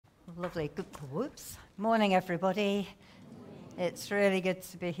Lovely. Good. Whoops. Morning, everybody. It's really good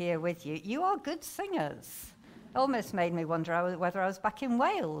to be here with you. You are good singers. Almost made me wonder whether I was back in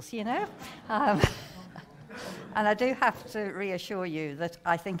Wales, you know. And I do have to reassure you that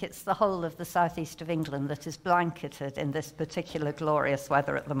I think it's the whole of the southeast of England that is blanketed in this particular glorious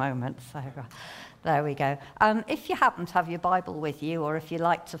weather at the moment. So there we go. If you happen to have your Bible with you, or if you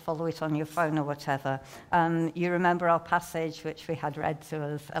like to follow it on your phone or whatever, you remember our passage, which we had read to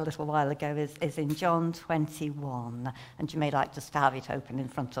us a little while ago, is in John 21. And you may like just to have it open in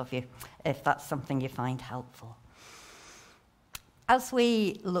front of you, if that's something you find helpful. As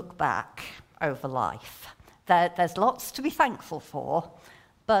we look back over life, there's lots to be thankful for,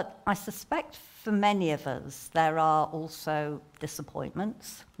 but I suspect for many of us there are also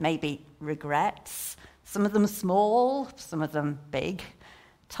disappointments, maybe regrets, some of them small, some of them big,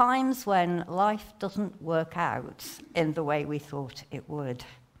 times when life doesn't work out in the way we thought it would.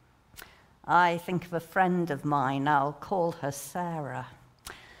 I think of a friend of mine, I'll call her Sarah.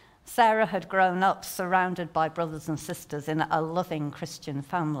 Sarah had grown up surrounded by brothers and sisters in a loving Christian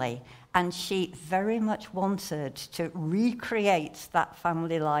family, and she very much wanted to recreate that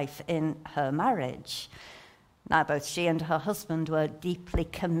family life in her marriage. Now, both she and her husband were deeply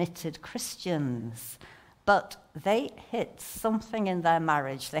committed Christians, but they hit something in their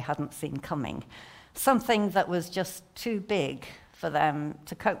marriage they hadn't seen coming, something that was just too big for them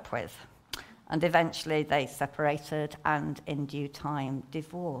to cope with. And eventually they separated and in due time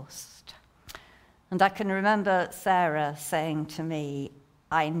divorced. And I can remember Sarah saying to me,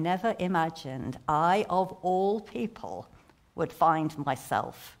 I never imagined I, of all people, would find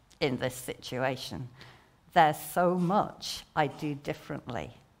myself in this situation. There's so much I'd do differently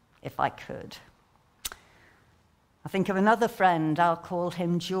if I could. I think of another friend, I'll call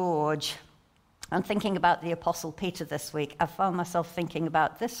him George. And thinking about the Apostle Peter this week, I found myself thinking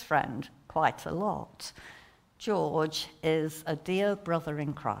about this friend quite a lot. George is a dear brother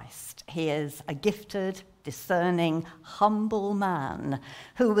in Christ. He is a gifted, discerning, humble man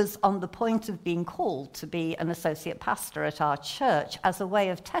who was on the point of being called to be an associate pastor at our church as a way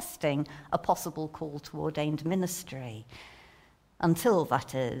of testing a possible call to ordained ministry. Until,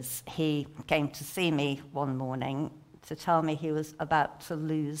 that is, he came to see me one morning to tell me he was about to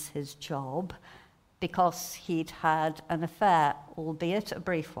lose his job because he'd had an affair, albeit a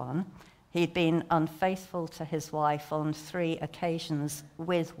brief one. He'd been unfaithful to his wife on 3 occasions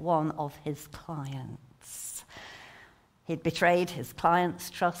with one of his clients. He'd betrayed his client's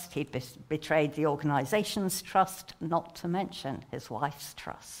trust, he'd betrayed the organization's trust, not to mention his wife's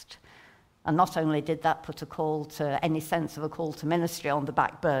trust. And not only did that put a call to any sense of a call to ministry on the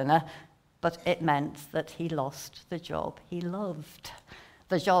back burner, but it meant that he lost the job he loved.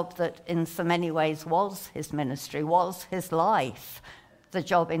 The job that in so many ways was his ministry, was his life, the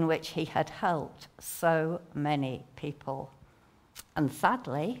job in which he had helped so many people. And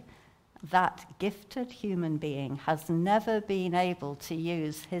sadly, that gifted human being has never been able to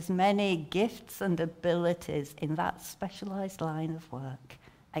use his many gifts and abilities in that specialized line of work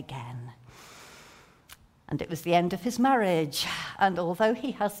again. And it was the end of his marriage. And although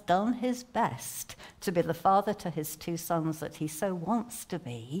he has done his best to be the father to his 2 sons that he so wants to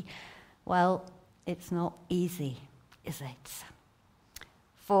be, well, it's not easy, is it?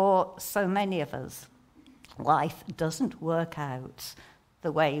 For so many of us, life doesn't work out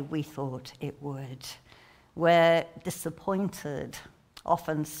the way we thought it would. We're disappointed,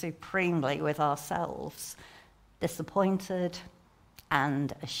 often supremely with ourselves, disappointed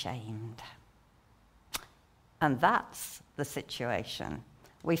and ashamed. And that's the situation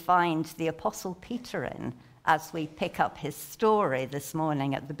we find the Apostle Peter in as we pick up his story this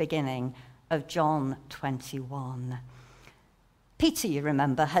morning at the beginning of John 21. Peter, you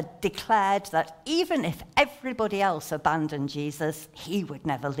remember, had declared that even if everybody else abandoned Jesus, he would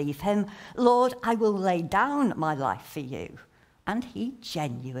never leave him. Lord, I will lay down my life for you. And he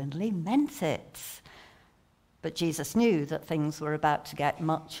genuinely meant it. But Jesus knew that things were about to get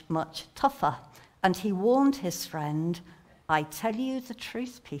much, much tougher. And he warned his friend, I tell you the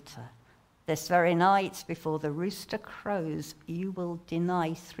truth, Peter. This very night before the rooster crows, you will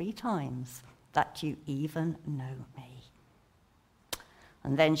deny 3 times that you even know me.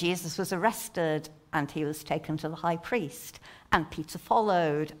 And then Jesus was arrested and he was taken to the high priest. And Peter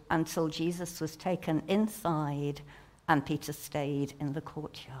followed until Jesus was taken inside and Peter stayed in the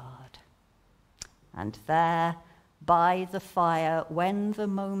courtyard. And there, by the fire, when the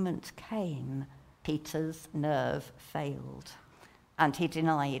moment came, Peter's nerve failed. And he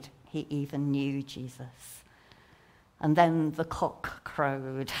denied he even knew Jesus. And then the cock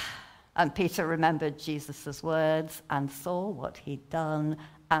crowed. And Peter remembered Jesus' words and saw what he'd done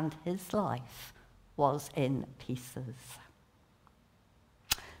and his life was in pieces.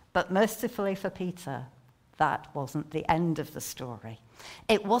 But mercifully for Peter, that wasn't the end of the story.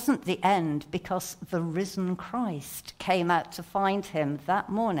 It wasn't the end because the risen Christ came out to find him that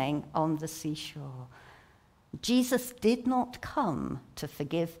morning on the seashore. Jesus did not come to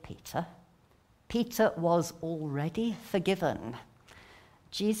forgive Peter. Peter was already forgiven.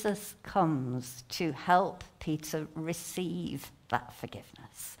 Jesus comes to help Peter receive that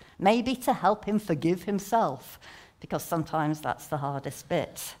forgiveness, maybe to help him forgive himself, because sometimes that's the hardest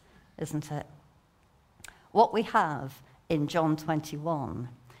bit, isn't it? What we have in John 21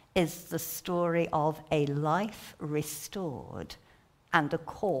 is the story of a life restored and a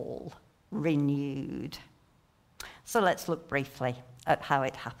call renewed. So let's look briefly at how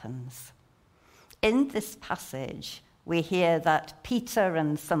it happens. In this passage, we hear that Peter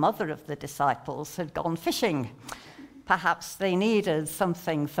and some other of the disciples had gone fishing. Perhaps they needed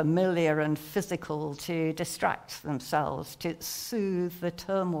something familiar and physical to distract themselves, to soothe the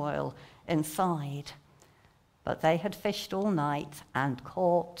turmoil inside. But they had fished all night and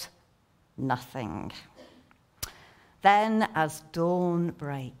caught nothing. Then, as dawn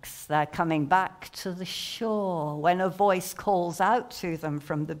breaks, they're coming back to the shore when a voice calls out to them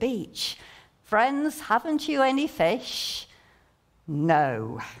from the beach. "Friends, haven't you any fish?"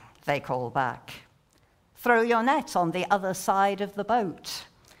 "No," they call back. "Throw your net on the other side of the boat."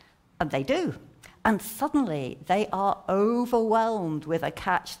 And they do. And suddenly they are overwhelmed with a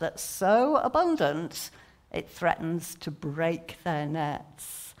catch that's so abundant it threatens to break their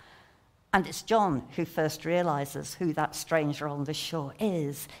nets. And it's John who first realizes who that stranger on the shore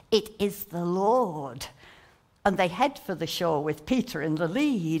is. It is the Lord. And they head for the shore with Peter in the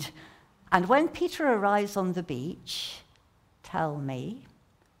lead. And when Peter arrives on the beach, tell me,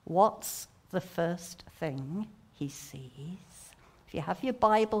 what's the first thing he sees? If you have your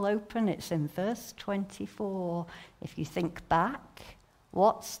Bible open, it's in verse 24. If you think back,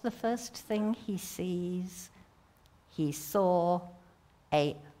 what's the first thing he sees? He saw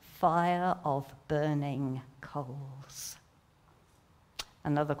a fire of burning coals.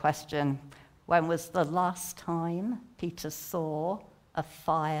 Another question, when was the last time Peter saw a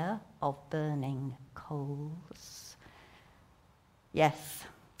fire of burning coals? Yes,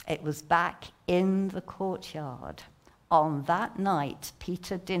 it was back in the courtyard. On that night,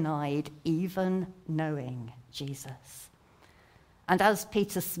 Peter denied even knowing Jesus. And as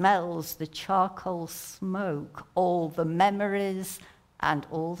Peter smells the charcoal smoke, all the memories and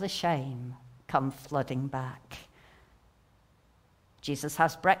all the shame come flooding back. Jesus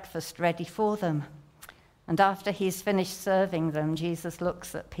has breakfast ready for them. And after he's finished serving them, Jesus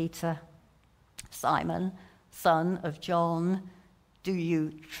looks at Peter. "Simon, son of John, do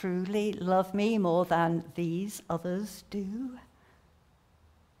you truly love me more than these others do?"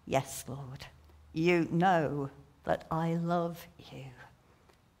 "Yes, Lord, you know that I love you.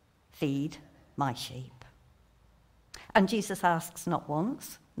 Feed my sheep." And Jesus asks not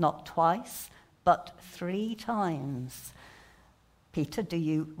once, not twice, but 3 times, "Peter, do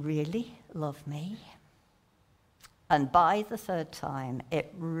you really love me?" And by the 3rd time,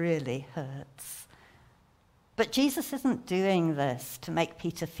 it really hurts. But Jesus isn't doing this to make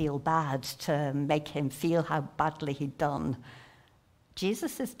Peter feel bad, to make him feel how badly he'd done.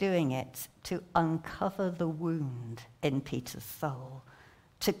 Jesus is doing it to uncover the wound in Peter's soul,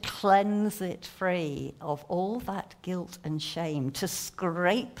 to cleanse it free of all that guilt and shame, to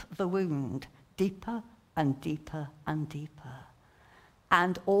scrape the wound deeper and deeper and deeper.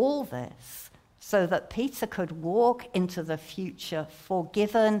 And all this so that Peter could walk into the future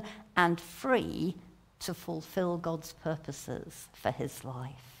forgiven and free to fulfill God's purposes for his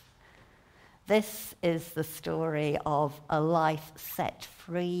life. This is the story of a life set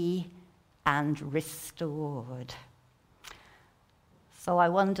free and restored. So I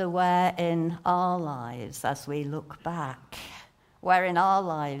wonder where in our lives, as we look back, where in our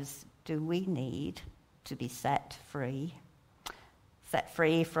lives do we need to be set free? Set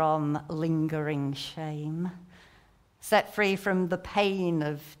free from lingering shame, set free from the pain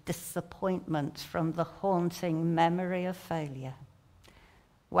of disappointment, from the haunting memory of failure.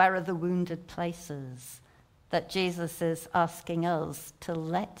 Where are the wounded places that Jesus is asking us to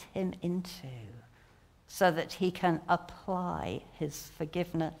let him into so that he can apply his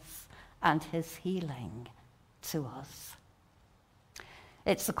forgiveness and his healing to us?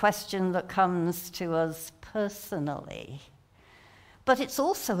 It's a question that comes to us personally, but it's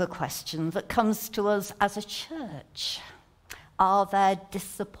also a question that comes to us as a church. Are there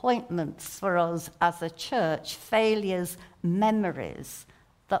disappointments for us as a church, failures, memories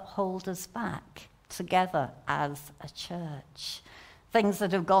that hold us back together as a church? things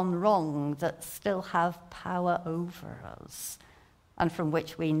that have gone wrong that still have power over us and from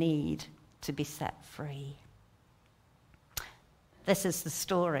which we need to be set free. This is the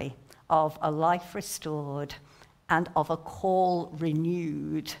story of a life restored and of a call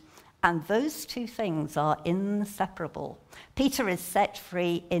renewed. And those two things are inseparable. Peter is set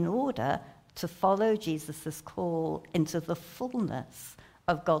free in order to follow Jesus' call into the fullness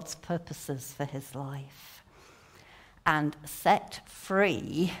of God's purposes for his life. And set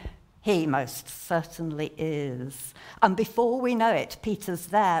free, he most certainly is. And before we know it, Peter's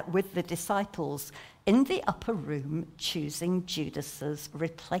there with the disciples in the upper room choosing Judas's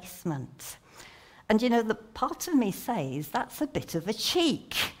replacement. And the part of me says that's a bit of a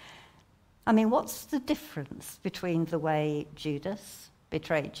cheek. I mean, what's the difference between the way Judas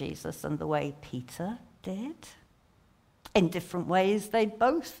betrayed Jesus and the way Peter did? In different ways, they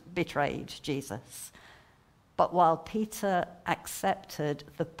both betrayed Jesus. But while Peter accepted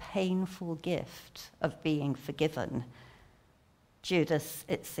the painful gift of being forgiven, Judas,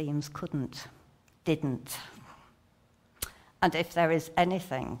 it seems, didn't. And if there is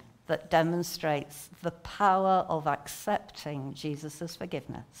anything that demonstrates the power of accepting Jesus'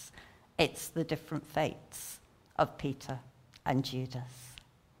 forgiveness, it's the different fates of Peter and Judas.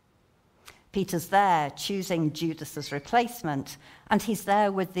 Peter's there choosing Judas's replacement, and he's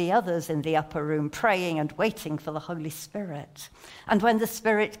there with the others in the upper room praying and waiting for the Holy Spirit. And when the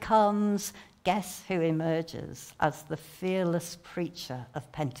Spirit comes, guess who emerges as the fearless preacher of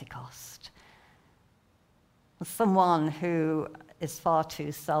Pentecost? Someone who is far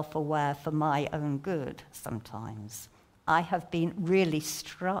too self-aware for my own good sometimes. I have been really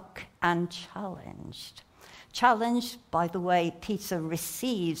struck and challenged. Challenged by the way Peter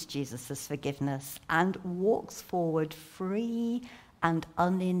receives Jesus' forgiveness and walks forward free and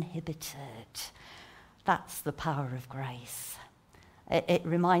uninhibited. That's the power of grace. It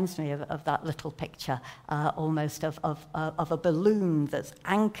reminds me of that little picture, almost of a balloon that's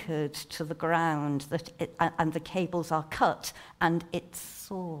anchored to the ground, and the cables are cut, and it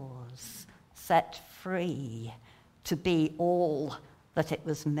soars, set free to be all that it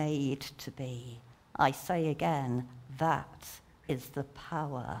was made to be. I say again, that is the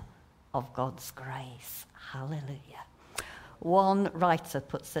power of God's grace. Hallelujah. One writer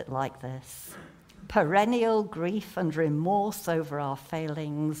puts it like this: perennial grief and remorse over our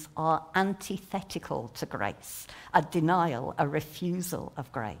failings are antithetical to grace, a denial, a refusal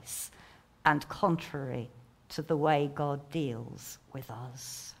of grace, and contrary to the way God deals with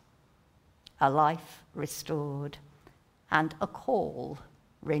us. A life restored and a call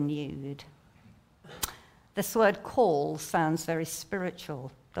renewed. This word call sounds very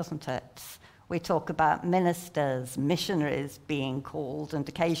spiritual, doesn't it? We talk about ministers, missionaries being called, and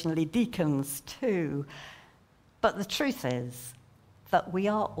occasionally deacons too. But the truth is that we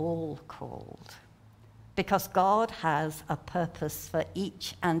are all called, because God has a purpose for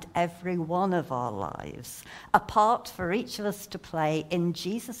each and every one of our lives, a part for each of us to play in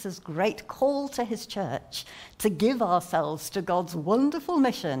Jesus' great call to his church, to give ourselves to God's wonderful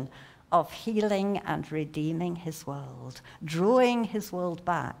mission of healing and redeeming his world, drawing his world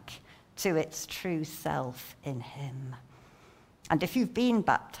back to its true self in him. And if you've been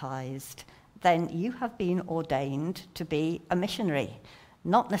baptized, then you have been ordained to be a missionary,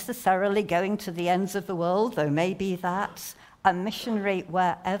 not necessarily going to the ends of the world, though maybe that, a missionary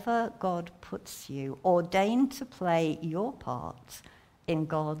wherever God puts you, ordained to play your part in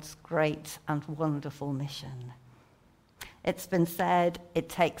God's great and wonderful mission. It's been said it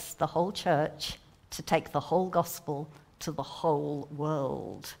takes the whole church to take the whole gospel to the whole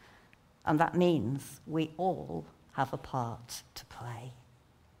world. And that means we all have a part to play.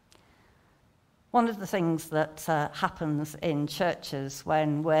 One of the things that happens in churches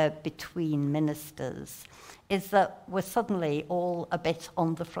when we're between ministers is that we're suddenly all a bit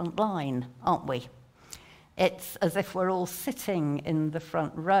on the front line, aren't we? It's as if we're all sitting in the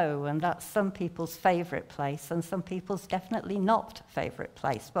front row, and that's some people's favourite place and some people's definitely not favourite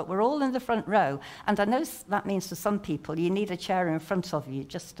place. But we're all in the front row, and I know that means to some people you need a chair in front of you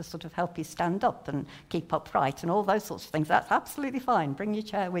just to sort of help you stand up and keep upright and all those sorts of things. That's absolutely fine. Bring your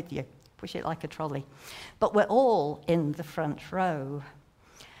chair with you. Push it like a trolley. But we're all in the front row.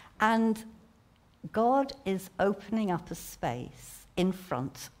 And God is opening up a space in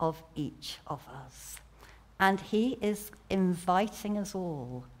front of each of us. And he is inviting us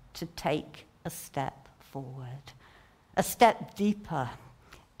all to take a step forward, a step deeper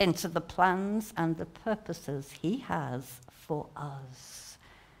into the plans and the purposes he has for us.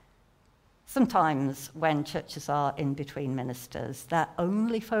 Sometimes when churches are in between ministers, their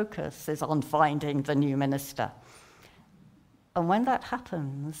only focus is on finding the new minister. And when that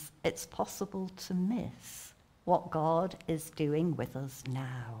happens, it's possible to miss what God is doing with us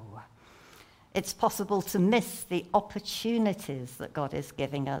now. It's possible to miss the opportunities that God is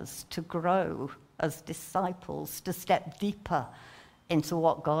giving us to grow as disciples, to step deeper into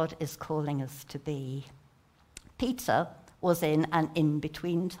what God is calling us to be. Peter was in an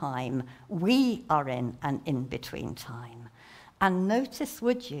in-between time. We are in an in-between time. And notice,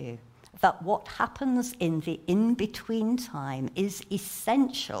 would you, that what happens in the in-between time is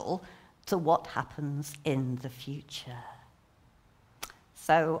essential to what happens in the future.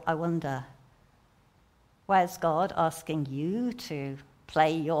 So I wonder, where's God asking you to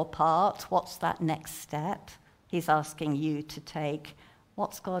play your part? What's that next step He's asking you to take?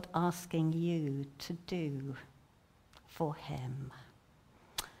 What's God asking you to do for Him?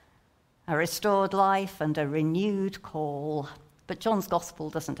 A restored life and a renewed call. But John's gospel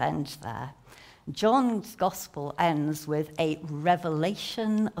doesn't end there. John's gospel ends with a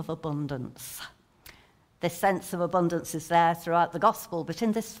revelation of abundance. This sense of abundance is there throughout the gospel, but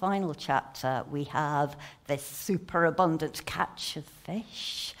in this final chapter, we have this superabundant catch of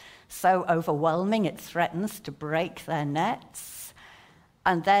fish, so overwhelming it threatens to break their nets.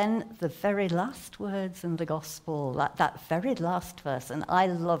 And then the very last words in the gospel, that very last verse, and I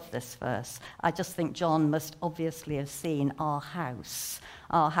love this verse. I just think John must obviously have seen our house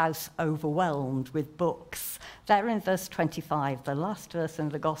overwhelmed with books. There in verse 25, the last verse in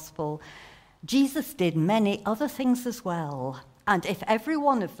the gospel, Jesus did many other things as well, and if every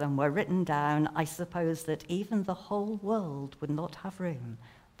one of them were written down, I suppose that even the whole world would not have room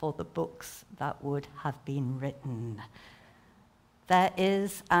for the books that would have been written. There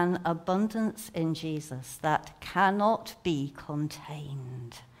is an abundance in Jesus that cannot be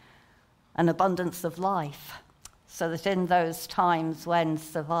contained, an abundance of life, so that in those times when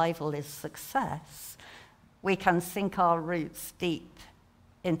survival is success, we can sink our roots deep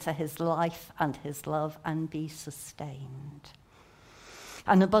into His life and His love and be sustained.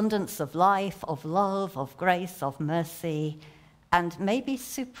 An abundance of life, of love, of grace, of mercy, and maybe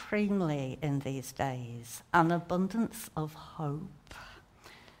supremely in these days, an abundance of hope.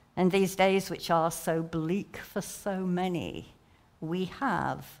 In these days which are so bleak for so many, we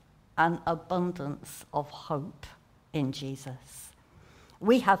have an abundance of hope in Jesus.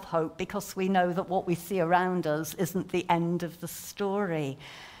 We have hope because we know that what we see around us isn't the end of the story.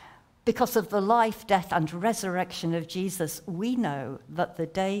 Because of the life, death, and resurrection of Jesus, we know that the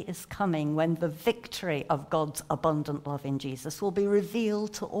day is coming when the victory of God's abundant love in Jesus will be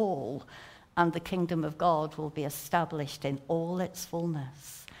revealed to all, and the kingdom of God will be established in all its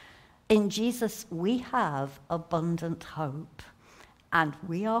fullness. In Jesus, we have abundant hope, and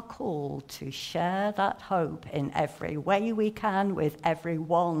we are called to share that hope in every way we can with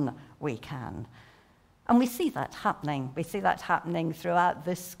everyone we can. And we see that happening. We see that happening throughout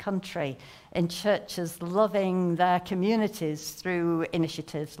this country in churches loving their communities through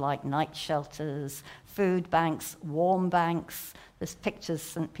initiatives like night shelters, food banks, warm banks. There's pictures,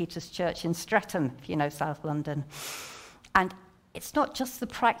 St. Peter's Church in Streatham, if you know South London. And it's not just the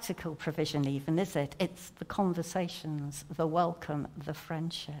practical provision even, is it? It's the conversations, the welcome, the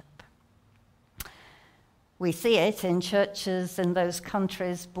friendship. We see it in churches in those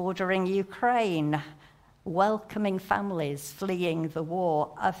countries bordering Ukraine, welcoming families fleeing the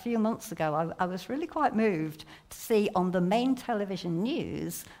war. A few months ago, I was really quite moved to see on the main television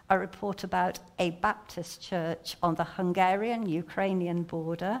news a report about a Baptist church on the Hungarian-Ukrainian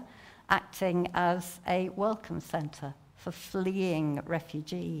border acting as a welcome centre for fleeing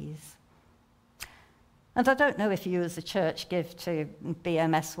refugees. And I don't know if you as a church give to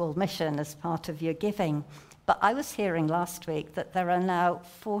BMS World Mission as part of your giving, but I was hearing last week that there are now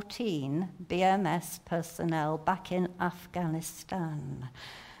 14 BMS personnel back in Afghanistan,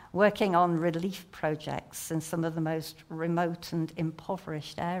 working on relief projects in some of the most remote and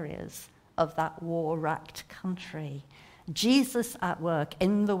impoverished areas of that war-racked country. Jesus at work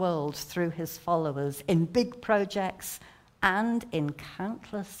in the world through his followers in big projects and in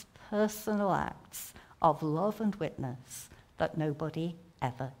countless personal acts of love and witness that nobody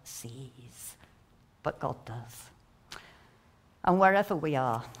ever sees, but God does. And wherever we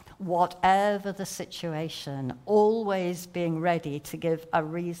are, whatever the situation, always being ready to give a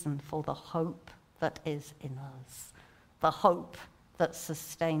reason for the hope that is in us, the hope that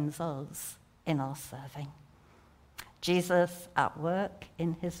sustains us in our serving. Jesus at work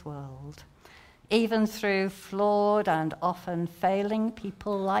in his world, even through flawed and often failing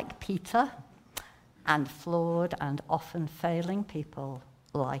people like Peter, and flawed and often failing people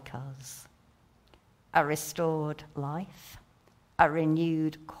like us. A restored life, a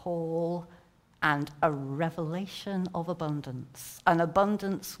renewed call, and a revelation of abundance, an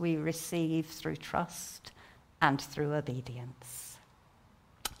abundance we receive through trust and through obedience.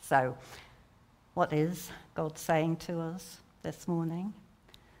 So, what is God saying to us this morning?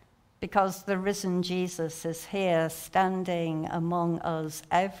 Because the risen Jesus is here, standing among us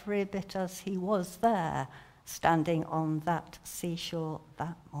every bit as he was there, standing on that seashore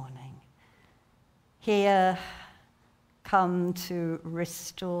that morning. Here, come to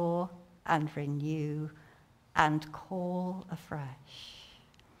restore and renew and call afresh.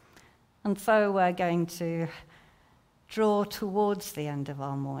 And so we're going to draw towards the end of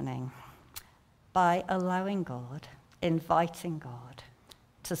our morning by allowing God, inviting God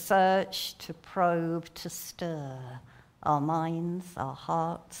to search, to probe, to stir our minds, our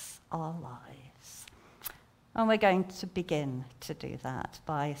hearts, our lives. And we're going to begin to do that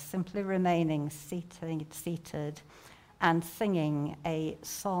by simply remaining seated and singing a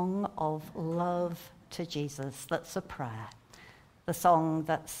song of love to Jesus. That's a prayer. The song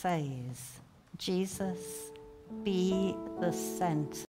that says, Jesus, be the center